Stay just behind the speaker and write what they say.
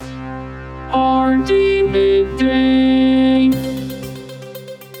Hardee Midday.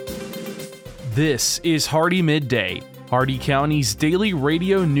 This is Hardee Midday, Hardee County's daily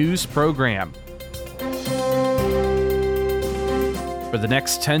radio news program. For the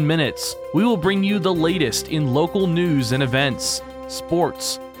next 10 minutes, we will bring you the latest in local news and events,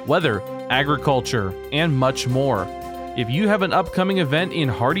 sports, weather, agriculture, and much more. If you have an upcoming event in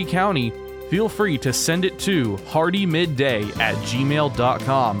Hardee County, feel free to send it to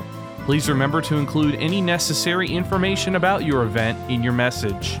hardeemidday@gmail.com. Please remember to include any necessary information about your event in your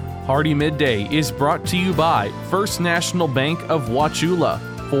message. Hardee Midday is brought to you by First National Bank of Wauchula,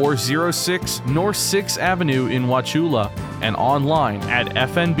 406 North 6th Avenue in Wauchula, and online at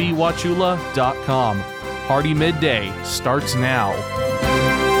fnbwauchula.com. Hardee Midday starts now.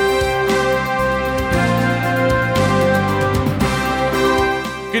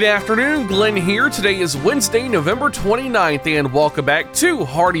 Good afternoon, Glenn here. Today is Wednesday, November 29th, and welcome back to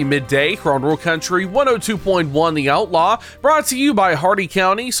Hardee Midday here on Rural Country 102.1 The Outlaw, brought to you by Hardee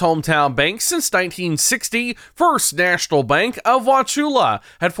County's hometown bank since 1960, First National Bank of Wauchula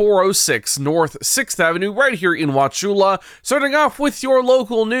at 406 North 6th Avenue right here in Wauchula. Starting off with your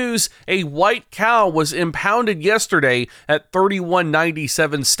local news, a white cow was impounded yesterday at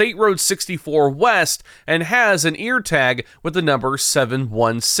 3197 State Road 64 West and has an ear tag with the number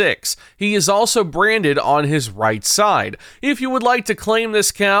 716. He is also branded on his right side. If you would like to claim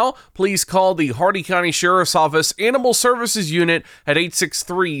this cow, please call the Hardee County Sheriff's Office Animal Services Unit at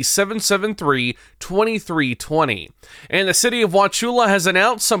 863-773-2320. And the city of Wauchula has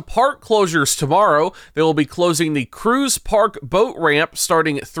announced some park closures tomorrow. They will be closing the Cruise Park boat ramp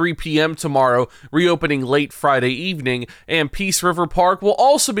starting at 3 p.m. tomorrow, reopening late Friday evening, and Peace River Park will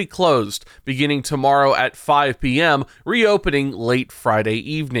also be closed beginning tomorrow at 5 p.m., reopening late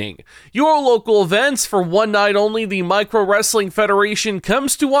Friday evening. Your local events for one night only, the Micro Wrestling Federation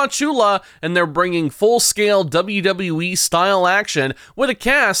comes to Wauchula, and they're bringing full-scale WWE style action with a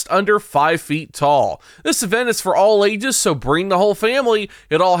cast under 5 feet tall. This event is for all ages, so bring the whole family.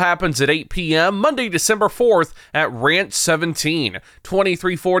 It all happens at 8 p.m. Monday, December 4th at Ranch 17,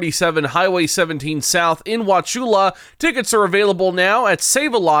 2347 Highway 17 South in Wauchula. Tickets are available now at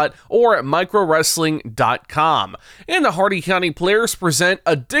Save a Lot or at microwrestling.com. And the Hardee County Players present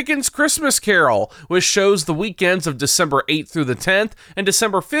A Dickens Christmas Carol, which shows the weekends of December 8th through the 10th and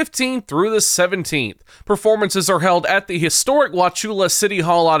December 15th through the 17th. Performances are held at the historic Wauchula City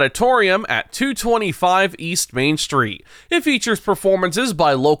Hall Auditorium at 225 East Main Street. It features performances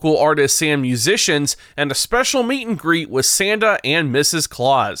by local artists and musicians and a special meet and greet with Santa and Mrs.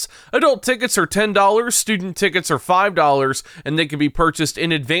 Claus. Adult tickets are $10, student tickets are $5, and they can be purchased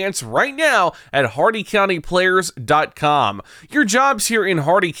in advance right now at hardeecountyplayers.com. Your jobs here in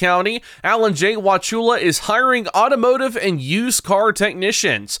Hardee County: Alan J. Wauchula is hiring automotive and used car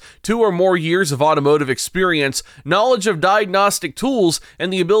technicians. 2 or more years of automotive experience, knowledge of diagnostic tools,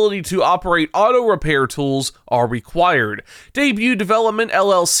 and the ability to operate auto repair tools are required. Debut Development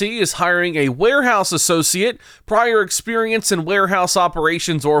LLC is hiring a warehouse associate. Prior experience in warehouse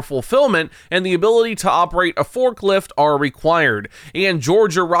operations or fulfillment and the ability to operate a forklift are required. And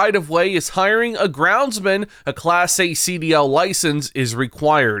Georgia Right of Way is hiring a groundsman. A Class A CDL license is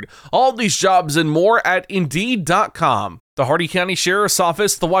required. All these jobs and more at Indeed.com. The Hardee County Sheriff's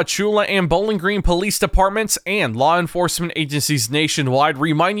Office, the Wauchula and Bowling Green Police Departments, and law enforcement agencies nationwide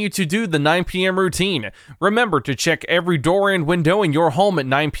remind you to do the 9 p.m. routine. Remember to check every door and window in your home at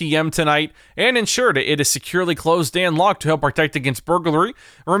 9 p.m. tonight and ensure that it is securely closed and locked to help protect against burglary.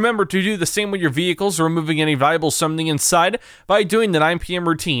 Remember to do the same with your vehicles, removing any valuables from the inside. By doing the 9 p.m.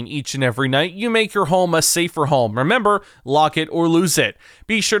 routine each and every night, you make your home a safer home. Remember, lock it or lose it.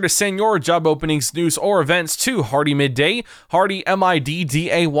 Be sure to send your job openings, news, or events to Hardee Midday, Hardee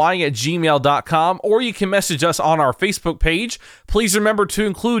MIDDAY at gmail.com, or you can message us on our Facebook page. Please remember to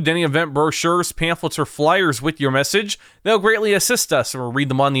include any event brochures, pamphlets, or flyers with your message. They'll greatly assist us, and we'll read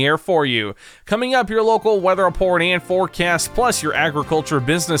them on the air for you. Coming up, your local weather report and forecast, plus your agriculture,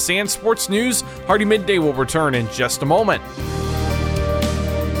 business, and sports news. Hardee Midday will return in just a moment.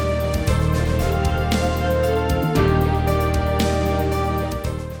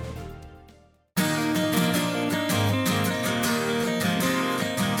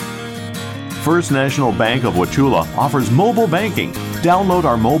 First National Bank of Wauchula offers mobile banking. Download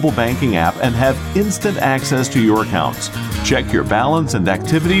our mobile banking app and have instant access to your accounts. Check your balance and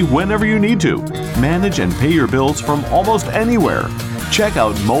activity whenever you need to. Manage and pay your bills from almost anywhere. Check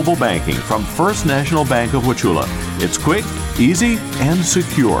out mobile banking from First National Bank of Wauchula. It's quick, easy, and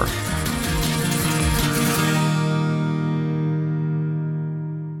secure.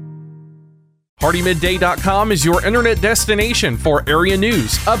 HardeeMidday.com is your internet destination for area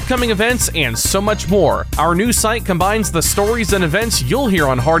news, upcoming events, and so much more. Our news site combines the stories and events you'll hear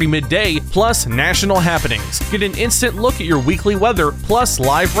on Hardee Midday, plus national happenings. Get an instant look at your weekly weather, plus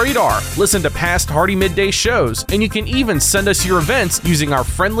live radar. Listen to past Hardee Midday shows, and you can even send us your events using our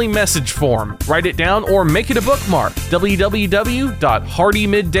friendly message form. Write it down or make it a bookmark.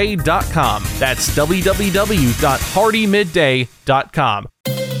 www.HardeeMidday.com. That's www.HardeeMidday.com.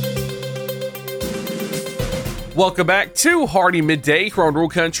 Welcome back to Hardee Midday here on Rural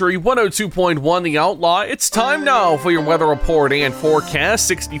Country 102.1 The Outlaw. It's time now for your weather report and forecast.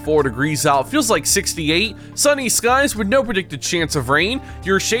 64 degrees out, feels like 68. Sunny skies with no predicted chance of rain.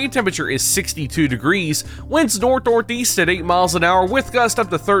 Your shade temperature is 62 degrees. Winds north-northeast at 8 miles an hour with gusts up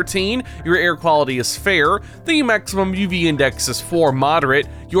to 13. Your air quality is fair. The maximum UV index is 4, moderate.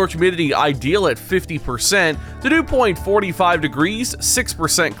 Your humidity ideal at 50%. The dew point 45 degrees,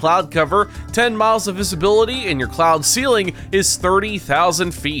 6% cloud cover, 10 miles of visibility, and your cloud ceiling is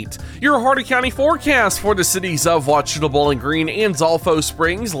 30,000 feet. Your Hardee County forecast for the cities of Wauchula, Bowling Green, and Zolfo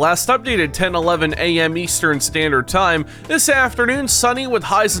Springs, last updated 10:11 a.m. Eastern Standard Time. This afternoon, sunny with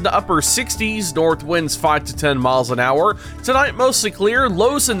highs in the upper 60s, north winds 5 to 10 miles an hour. Tonight, mostly clear,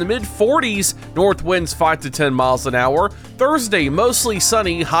 lows in the mid 40s, north winds 5 to 10 miles an hour. Thursday, mostly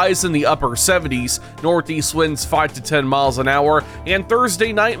sunny, highs in the upper 70s, northeast winds 5 to 10 miles an hour. And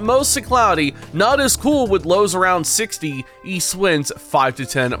Thursday night, mostly cloudy, not as cool with lows around 60, east winds 5 to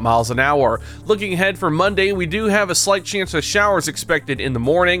 10 miles an hour. Looking ahead for Monday, we do have a slight chance of showers expected in the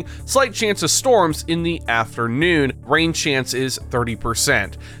morning, slight chance of storms in the afternoon. Rain chance is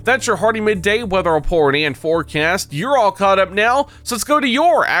 30%. That's your Hardee Midday weather report and forecast. You're all caught up now, so let's go to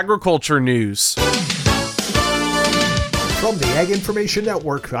your agriculture news. From the Ag Information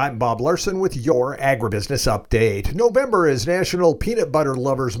Network, I'm Bob Larson with your Agribusiness Update. November is National Peanut Butter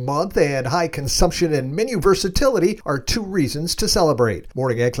Lovers Month, and high consumption and menu versatility are two reasons to celebrate.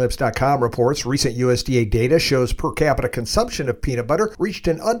 MorningAgClips.com reports recent USDA data shows per capita consumption of peanut butter reached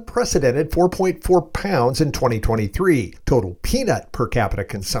an unprecedented 4.4 pounds in 2023. Total peanut per capita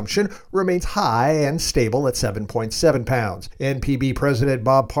consumption remains high and stable at 7.7 pounds. NPB President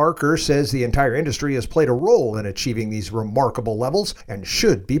Bob Parker says the entire industry has played a role in achieving these remarkable levels and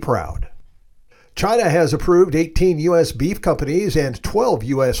should be proud. China has approved 18 U.S. beef companies and 12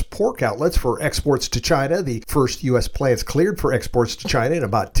 U.S. pork outlets for exports to China, the first U.S. plants cleared for exports to China in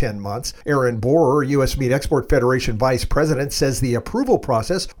about 10 months. Aaron Borer, U.S. Meat Export Federation Vice President, says the approval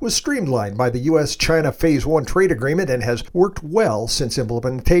process was streamlined by the U.S.-China Phase 1 trade agreement and has worked well since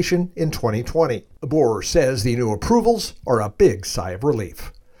implementation in 2020. Borer says the new approvals are a big sigh of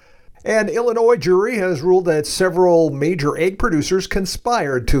relief. An Illinois jury has ruled that several major egg producers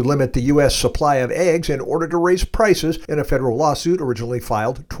conspired to limit the U.S. supply of eggs in order to raise prices in a federal lawsuit originally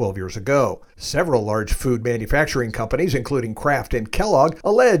filed 12 years ago. Several large food manufacturing companies, including Kraft and Kellogg,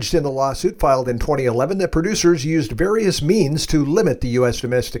 alleged in the lawsuit filed in 2011 that producers used various means to limit the U.S.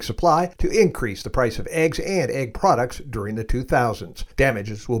 domestic supply to increase the price of eggs and egg products during the 2000s.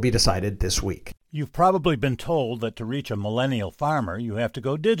 Damages will be decided this week. You've probably been told that to reach a millennial farmer, you have to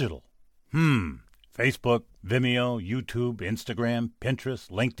go digital. Facebook, Vimeo, YouTube, Instagram,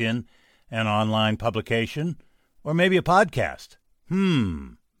 Pinterest, LinkedIn, an online publication, or maybe a podcast.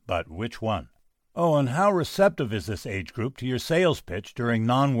 But which one? Oh, and how receptive is this age group to your sales pitch during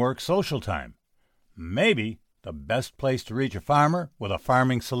non-work social time? Maybe the best place to reach a farmer with a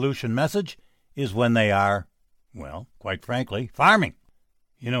farming solution message is when they are, well, quite frankly, farming.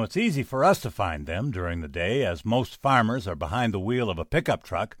 You know, it's easy for us to find them during the day, as most farmers are behind the wheel of a pickup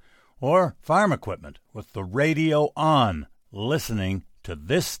truck or farm equipment with the radio on, listening to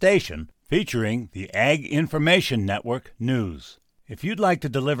this station featuring the Ag Information Network News. If you'd like to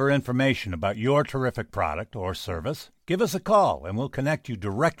deliver information about your terrific product or service, give us a call and we'll connect you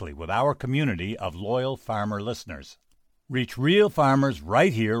directly with our community of loyal farmer listeners. Reach real farmers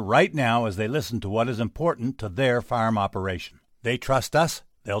right here, right now, as they listen to what is important to their farm operation. They trust us,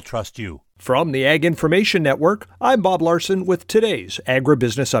 they'll trust you. From the Ag Information Network, I'm Bob Larson with today's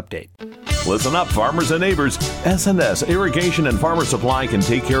Agribusiness Update. Listen up, farmers and neighbors. S&S Irrigation and Farmer Supply can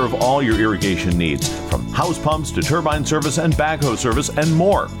take care of all your irrigation needs, from house pumps to turbine service and backhoe service and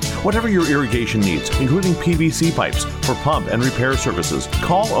more. Whatever your irrigation needs, including PVC pipes for pump and repair services,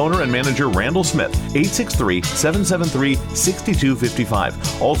 call owner and manager Randall Smith,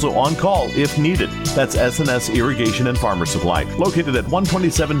 863-773-6255. Also on call if needed. That's S&S Irrigation and Farmer Supply, located at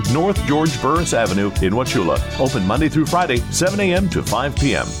 127 North George Burris Avenue in Wauchula. Open Monday through Friday, 7 a.m. to 5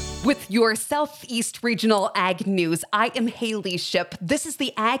 p.m. With your Southeast Regional Ag News, I am Haley Ship. This is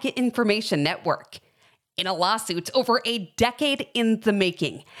the Ag Information Network. In a lawsuit over a decade in the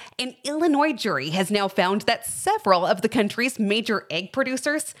making, an Illinois jury has now found that several of the country's major egg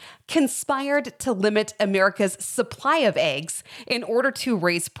producers conspired to limit America's supply of eggs in order to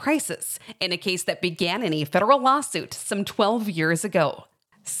raise prices in a case that began in a federal lawsuit some 12 years ago.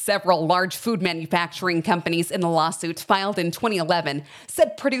 Several large food manufacturing companies in the lawsuit filed in 2011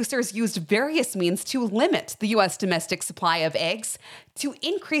 said producers used various means to limit the U.S. domestic supply of eggs, to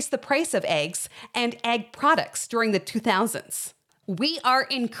increase the price of eggs and egg products during the 2000s. We are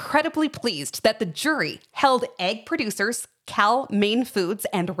incredibly pleased that the jury held egg producers Cal Maine Foods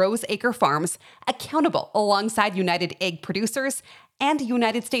and Rose Acre Farms accountable alongside United Egg Producers and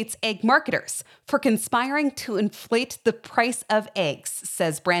United States egg marketers for conspiring to inflate the price of eggs,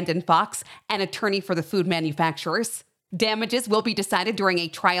 says Brandon Fox, an attorney for the food manufacturers. Damages will be decided during a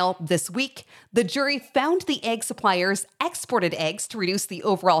trial this week. The jury found the egg suppliers exported eggs to reduce the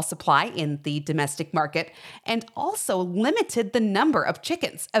overall supply in the domestic market and also limited the number of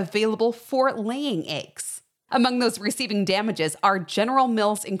chickens available for laying eggs. Among those receiving damages are General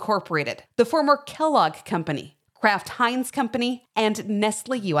Mills Incorporated, the former Kellogg Company, Kraft Heinz Company, and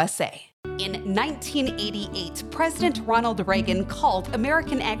Nestle USA. In 1988, President Ronald Reagan called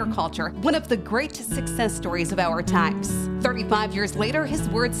American agriculture one of the great success stories of our times. 35 years later, his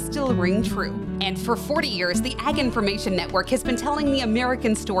words still ring true. And for 40 years, the Ag Information Network has been telling the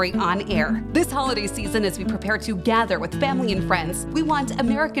American story on air. This holiday season, as we prepare to gather with family and friends, we want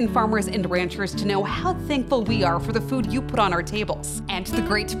American farmers and ranchers to know how thankful we are for the food you put on our tables and the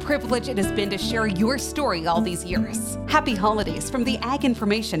great privilege it has been to share your story all these years. Happy holidays from the Ag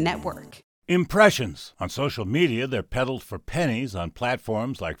Information Network. Impressions. On social media, they're peddled for pennies on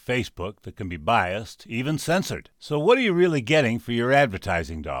platforms like Facebook that can be biased, even censored. So what are you really getting for your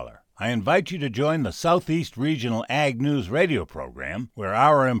advertising dollar? I invite you to join the Southeast Regional Ag News radio program, where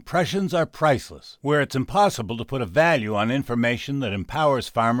our impressions are priceless, where it's impossible to put a value on information that empowers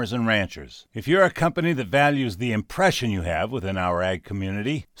farmers and ranchers. If you're a company that values the impression you have within our ag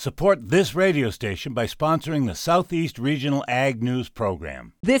community, support this radio station by sponsoring the Southeast Regional Ag News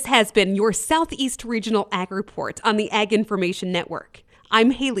program. This has been your Southeast Regional Ag Report on the Ag Information Network.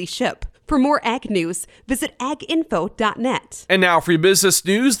 I'm Haley Shipp. For more ag news, visit aginfo.net. And now for your business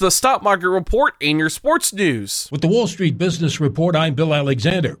news, the stock market report and your sports news. With the Wall Street Business Report, I'm Bill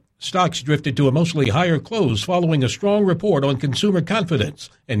Alexander. Stocks drifted to a mostly higher close following a strong report on consumer confidence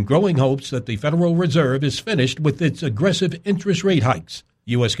and growing hopes that the Federal Reserve is finished with its aggressive interest rate hikes.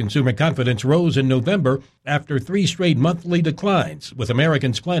 U.S. consumer confidence rose in November after 3 straight monthly declines, with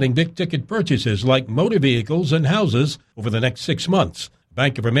Americans planning big-ticket purchases like motor vehicles and houses over the next 6 months.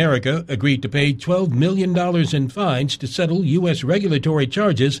 Bank of America agreed to pay $12 million in fines to settle U.S. regulatory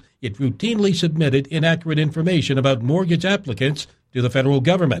charges it routinely submitted inaccurate information about mortgage applicants to the federal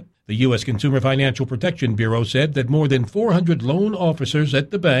government. The U.S. Consumer Financial Protection Bureau said that more than 400 loan officers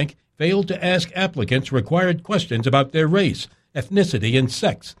at the bank failed to ask applicants required questions about their race, ethnicity, and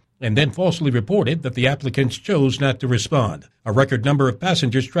sex, and then falsely reported that the applicants chose not to respond. A record number of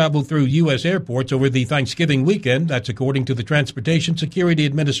passengers traveled through U.S. airports over the Thanksgiving weekend. That's according to the Transportation Security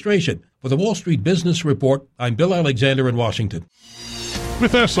Administration. For the Wall Street Business Report, I'm Bill Alexander in Washington.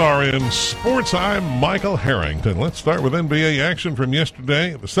 With SRN Sports, I'm Michael Harrington. Let's start with NBA action from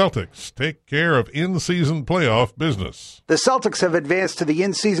yesterday. The Celtics take care of in-season playoff business. The Celtics have advanced to the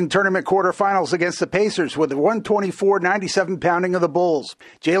in-season tournament quarterfinals against the Pacers with a 124-97 pounding of the Bulls.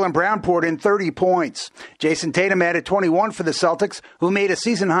 Jaylen Brown poured in 30 points. Jason Tatum added 21 for the Celtics, who made a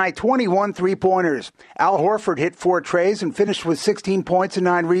season-high 21 three-pointers. Al Horford hit 4 treys and finished with 16 points and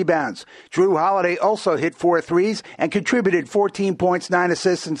 9 rebounds. Drew Holiday also hit 4 threes and contributed 14 points, 9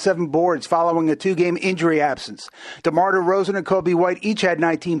 assists, and 7 boards following a 2-game injury absence. DeMar DeRozan and Kobe White each had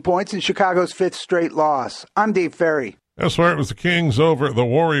 19 points in Chicago's 5th straight loss. I'm Dave Ferry. Elsewhere, it was the Kings over the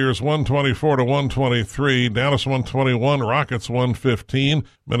Warriors 124-123, Dallas 121, Rockets 115.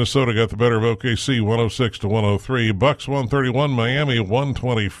 Minnesota got the better of OKC 106-103, Bucks 131, Miami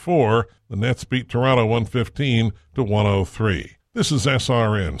 124. The Nets beat Toronto 115-103. This is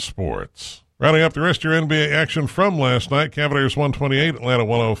SRN Sports. Rounding up the rest of your NBA action from last night, Cavaliers 128, Atlanta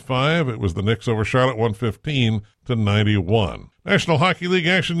 105. It was the Knicks over Charlotte 115-91. National Hockey League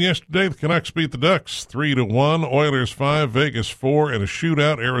action yesterday. The Canucks beat the Ducks 3-1. Oilers 5, Vegas 4 in a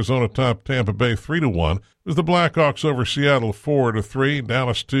shootout. Arizona topped Tampa Bay 3-1. It was the Blackhawks over Seattle 4-3.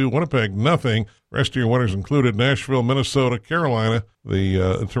 Dallas 2, Winnipeg nothing. Rest of your winners included Nashville, Minnesota, Carolina,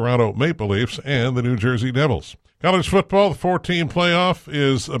 the Toronto Maple Leafs, and the New Jersey Devils. College football, the 4-team playoff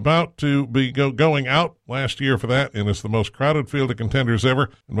is about to be going out last year for that, and it's the most crowded field of contenders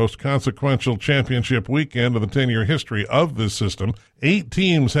ever and most consequential championship weekend of the 10-year history of this system. system. 8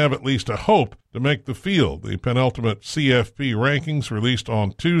 teams have at least a hope to make the field. The penultimate CFP rankings released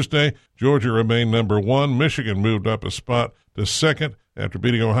on Tuesday. Georgia remained number 1. Michigan moved up a spot to 2nd after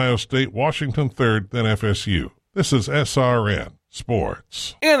beating Ohio State, Washington 3rd, then FSU. This is SRN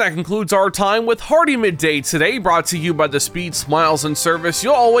Sports. And that concludes our time with Hardee Midday today, brought to you by the speed, smiles, and service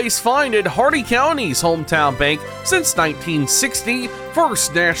you'll always find at Hardee County's hometown bank since 1960,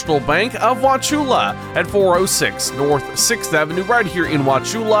 First National Bank of Wauchula at 406 North 6th Avenue right here in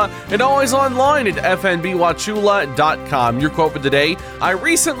Wauchula, and always online at fnbwauchula.com. Your quote for the day: I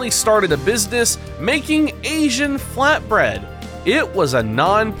recently started a business making Asian flatbread. It was a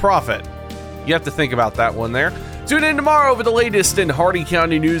non-profit. You have to think about that one there. Tune in tomorrow for the latest in Hardee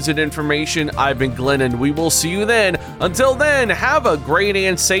County news and information. I've been Glenn, and we will see you then. Until then, have a great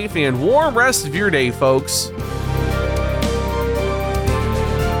and safe and warm rest of your day, folks.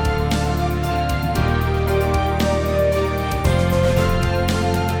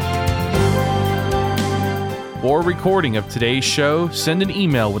 For a recording of today's show, send an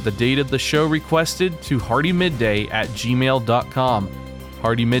email with the date of the show requested to hardeemidday@gmail.com.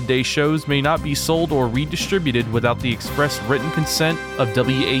 Hardee Midday shows may not be sold or redistributed without the express written consent of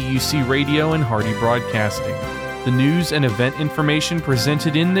WAUC Radio and Hardee Broadcasting. The news and event information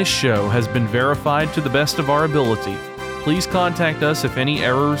presented in this show has been verified to the best of our ability. Please contact us if any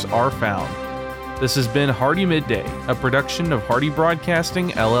errors are found. This has been Hardee Midday, a production of Hardee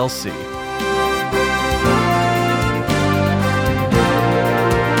Broadcasting, LLC.